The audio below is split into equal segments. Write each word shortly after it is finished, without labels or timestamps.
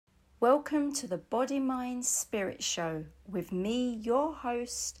Welcome to the Body Mind Spirit Show with me, your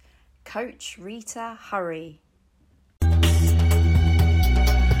host, Coach Rita Hurry.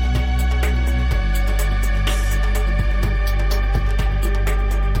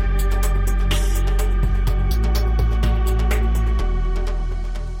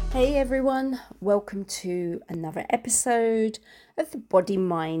 Hey everyone, welcome to another episode of the Body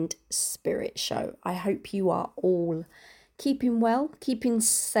Mind Spirit Show. I hope you are all keeping well, keeping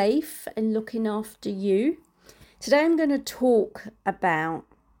safe and looking after you. Today I'm going to talk about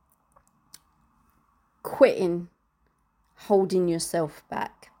quitting holding yourself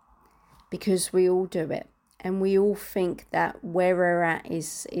back, because we all do it and we all think that where we're at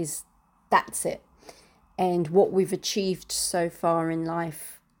is that's it, and what we've achieved so far in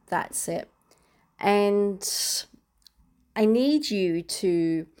life, that's it. And I need you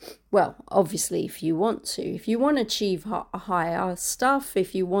to, well, obviously, if you want to achieve higher stuff,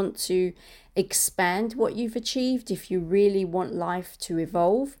 if you want to expand what you've achieved, if you really want life to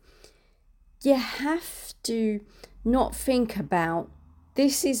evolve, you have to not think about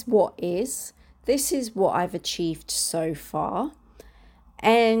this is what I've achieved so far,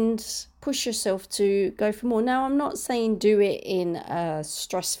 and push yourself to go for more. Now, I'm not saying do it in a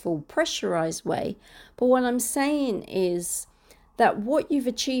stressful, pressurized way, but what I'm saying is that what you've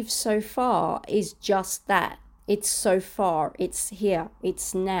achieved so far is just that. It's so far, it's here,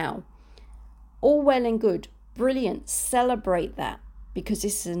 it's now. All well and good, brilliant, celebrate that, because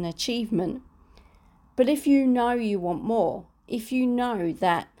this is an achievement. But if you know you want more, if you know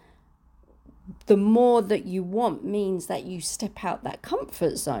that the more that you want means that you step out that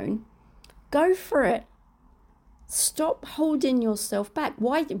comfort zone, go for it. Stop holding yourself back.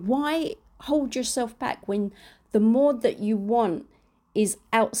 Why hold yourself back when the more that you want is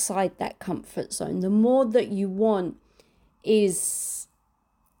outside that comfort zone? The more that you want is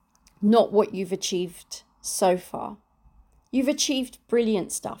not what you've achieved so far. You've achieved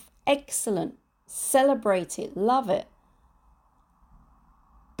brilliant stuff. Excellent. Celebrate it. Love it.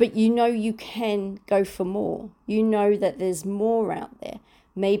 But you know you can go for more. You know that there's more out there.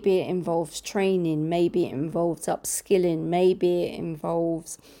 Maybe it involves training. Maybe it involves upskilling. Maybe it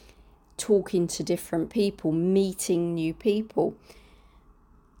involves talking to different people, meeting new people.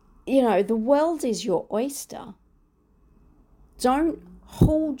 You know, the world is your oyster. Don't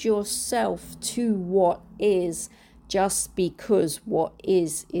hold yourself to what is just because what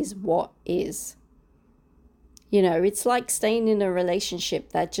is what is. You know, it's like staying in a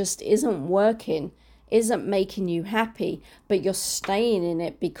relationship that just isn't working, isn't making you happy, but you're staying in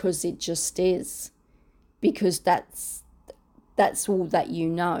it because it just is. Because that's all that you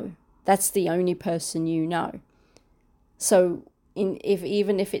know. That's the only person you know. So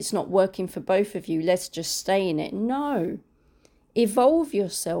even if it's not working for both of you, let's just stay in it. No. Evolve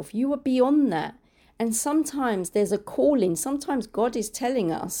yourself. You are beyond that. And sometimes there's a calling. Sometimes God is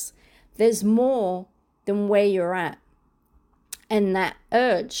telling us there's more than where you're at. And that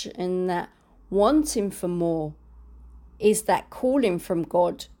urge and that wanting for more is that calling from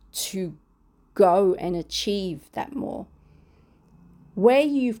God to go and achieve that more. Where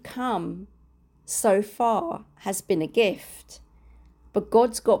you've come so far has been a gift, but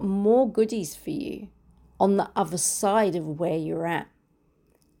God's got more goodies for you on the other side of where you're at.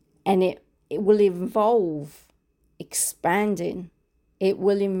 And it will involve expanding. It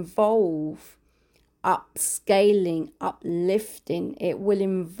will involve upscaling, uplifting. It will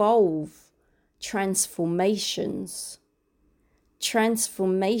involve transformations.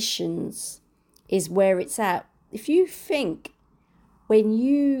 Transformations is where it's at. If you think when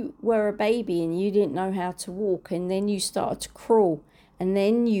you were a baby and you didn't know how to walk, and then you started to crawl, and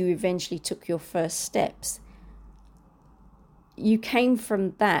then you eventually took your first steps, you came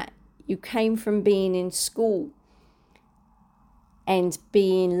from that. You came from being in school and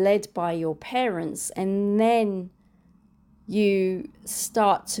being led by your parents, and then you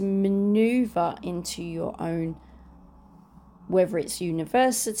start to maneuver into your own, whether it's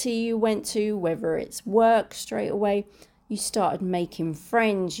university you went to, whether it's work straight away. You started making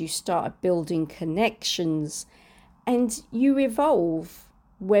friends, you started building connections, and you evolve,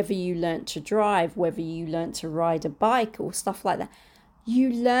 whether you learnt to drive, whether you learnt to ride a bike or stuff like that. You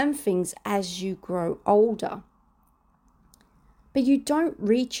learn things as you grow older. But you don't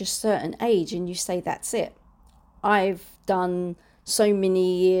reach a certain age and you say, that's it. I've done so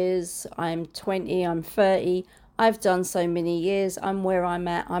many years. I'm 20, I'm 30. I've done so many years. I'm where I'm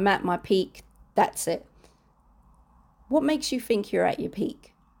at. I'm at my peak. That's it. What makes you think you're at your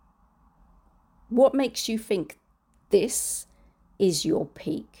peak? What makes you think this is your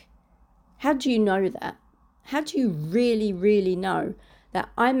peak? How do you know that? How do you really, really know that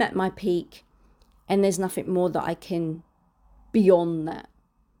I'm at my peak and there's nothing more that I can beyond that.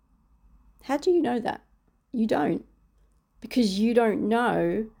 How do you know that? You don't. Because you don't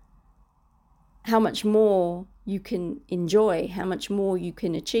know how much more you can enjoy, how much more you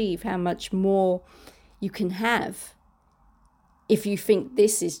can achieve, how much more you can have if you think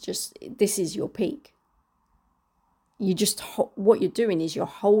this is your peak. What you're doing is you're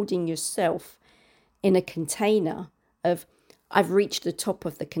holding yourself in a container of, I've reached the top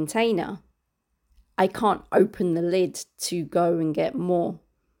of the container. I can't open the lid to go and get more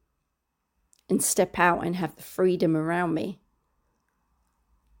and step out and have the freedom around me.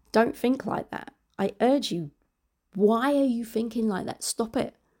 Don't think like that. I urge you. Why are you thinking like that? Stop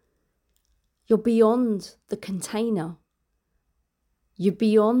it. You're beyond the container. You're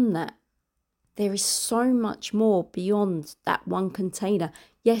beyond that. There is so much more beyond that one container.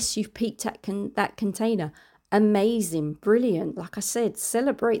 Yes, you've peaked at that container. Amazing, brilliant. Like I said,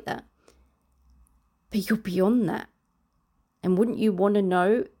 celebrate that. But you're beyond that. And wouldn't you want to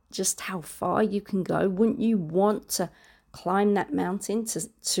know just how far you can go? Wouldn't you want to climb that mountain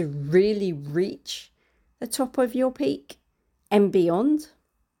to really reach the top of your peak and beyond?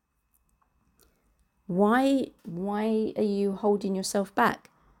 Why are you holding yourself back?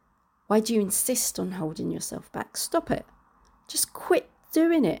 Why do you insist on holding yourself back? Stop it. Just quit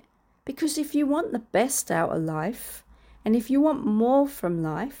doing it. Because if you want the best out of life, and if you want more from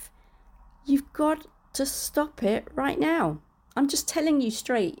life, you've got to stop it right now. I'm just telling you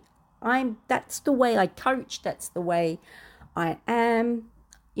straight. That's the way I coach. That's the way I am.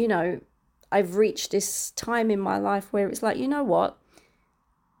 You know, I've reached this time in my life where it's like, you know what?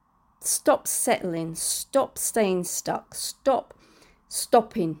 Stop settling. Stop staying stuck. Stop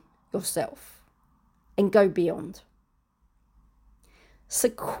stopping yourself and go beyond. So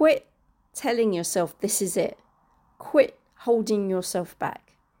quit telling yourself this is it. Quit holding yourself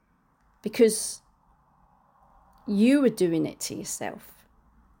back, because you are doing it to yourself.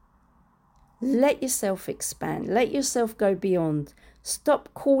 Let yourself expand. Let yourself go beyond. Stop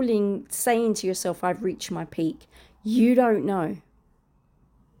saying to yourself, I've reached my peak. You don't know.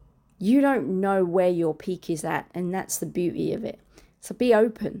 You don't know where your peak is at, and that's the beauty of it. So be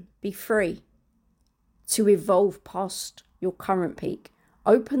open, be free to evolve past your current peak.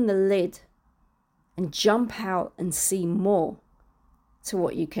 Open the lid and jump out and see more to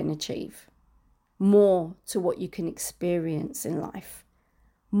what you can achieve, more to what you can experience in life,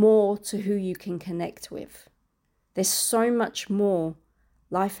 more to who you can connect with. There's so much more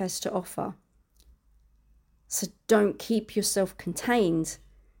life has to offer. So don't keep yourself contained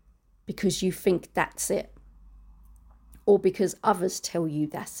because you think that's it, or because others tell you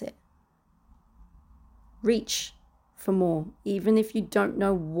that's it. Reach for more, even if you don't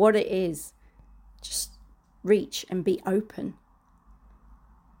know what it is. Just reach and be open,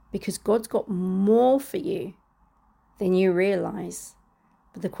 because God's got more for you than you realize.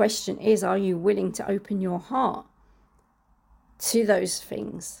 But the question is, are you willing to open your heart to those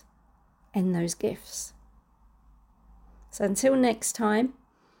things and those gifts? So until next time,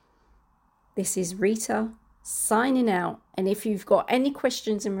 this is Rita signing out. And if you've got any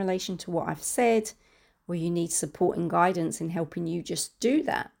questions in relation to what I've said, or you need support and guidance in helping you just do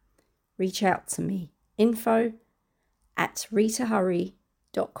that, reach out to me.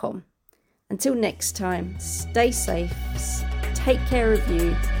 info@ritahurry.com. Until next time, stay safe, take care of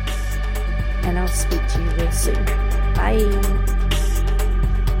you, and I'll speak to you real soon. Bye.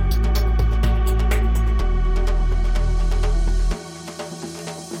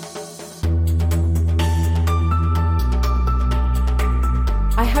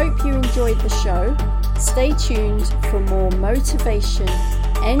 I hope you enjoyed the show. Stay tuned for more motivation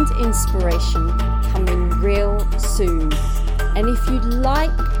and inspiration coming real soon. And if you'd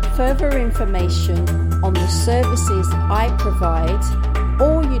like further information on the services I provide,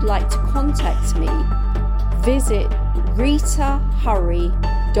 or you'd like to contact me, visit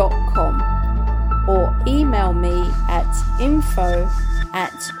ritahurry.com or email me at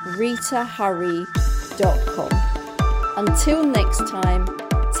info@ritahurry.com. Until next time,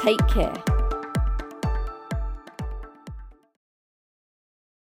 take care.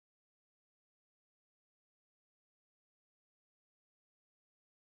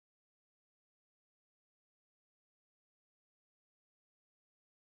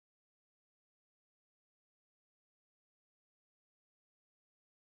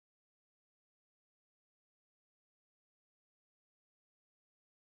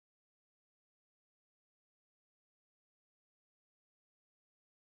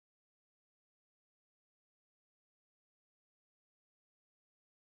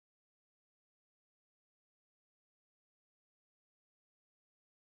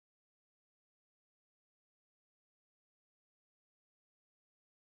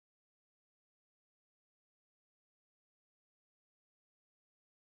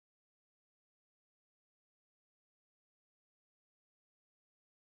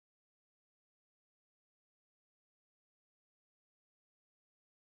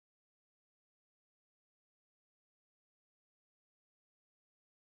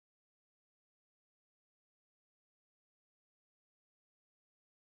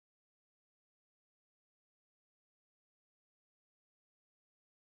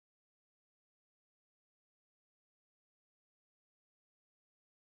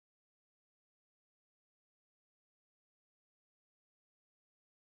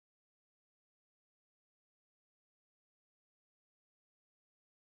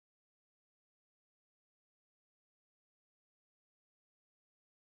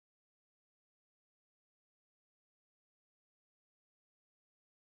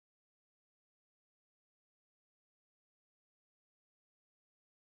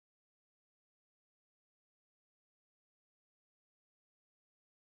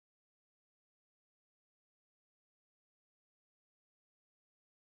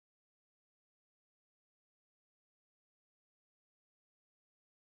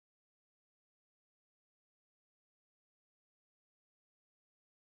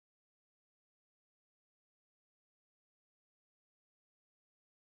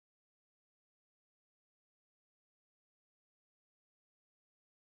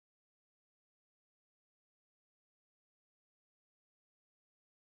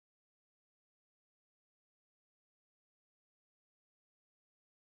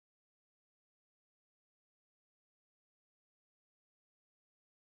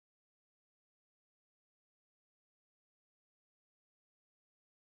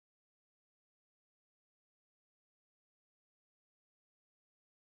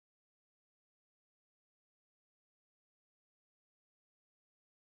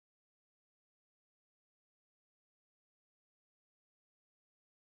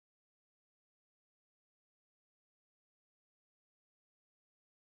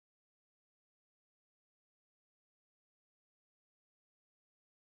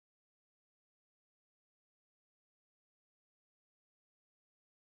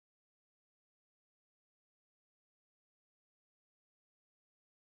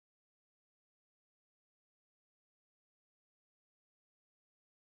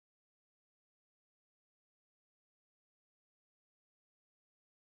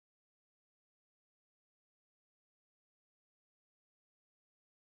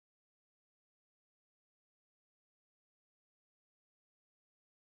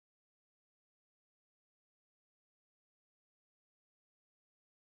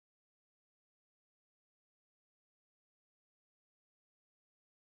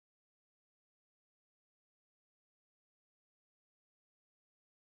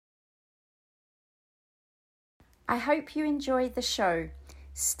 I hope you enjoyed the show.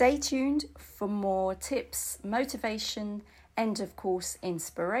 Stay tuned for more tips, motivation, and of course,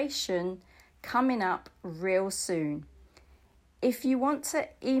 inspiration coming up real soon. If you want to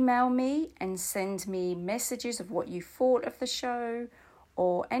email me and send me messages of what you thought of the show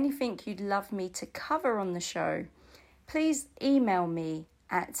or anything you'd love me to cover on the show, please email me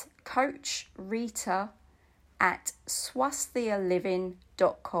at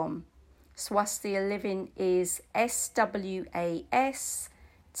coachrita@swasthialiving.com. Swasthia Living is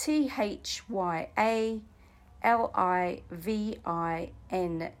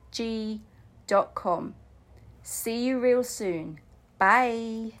SWASTHYALIVING.com. See you real soon.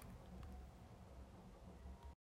 Bye.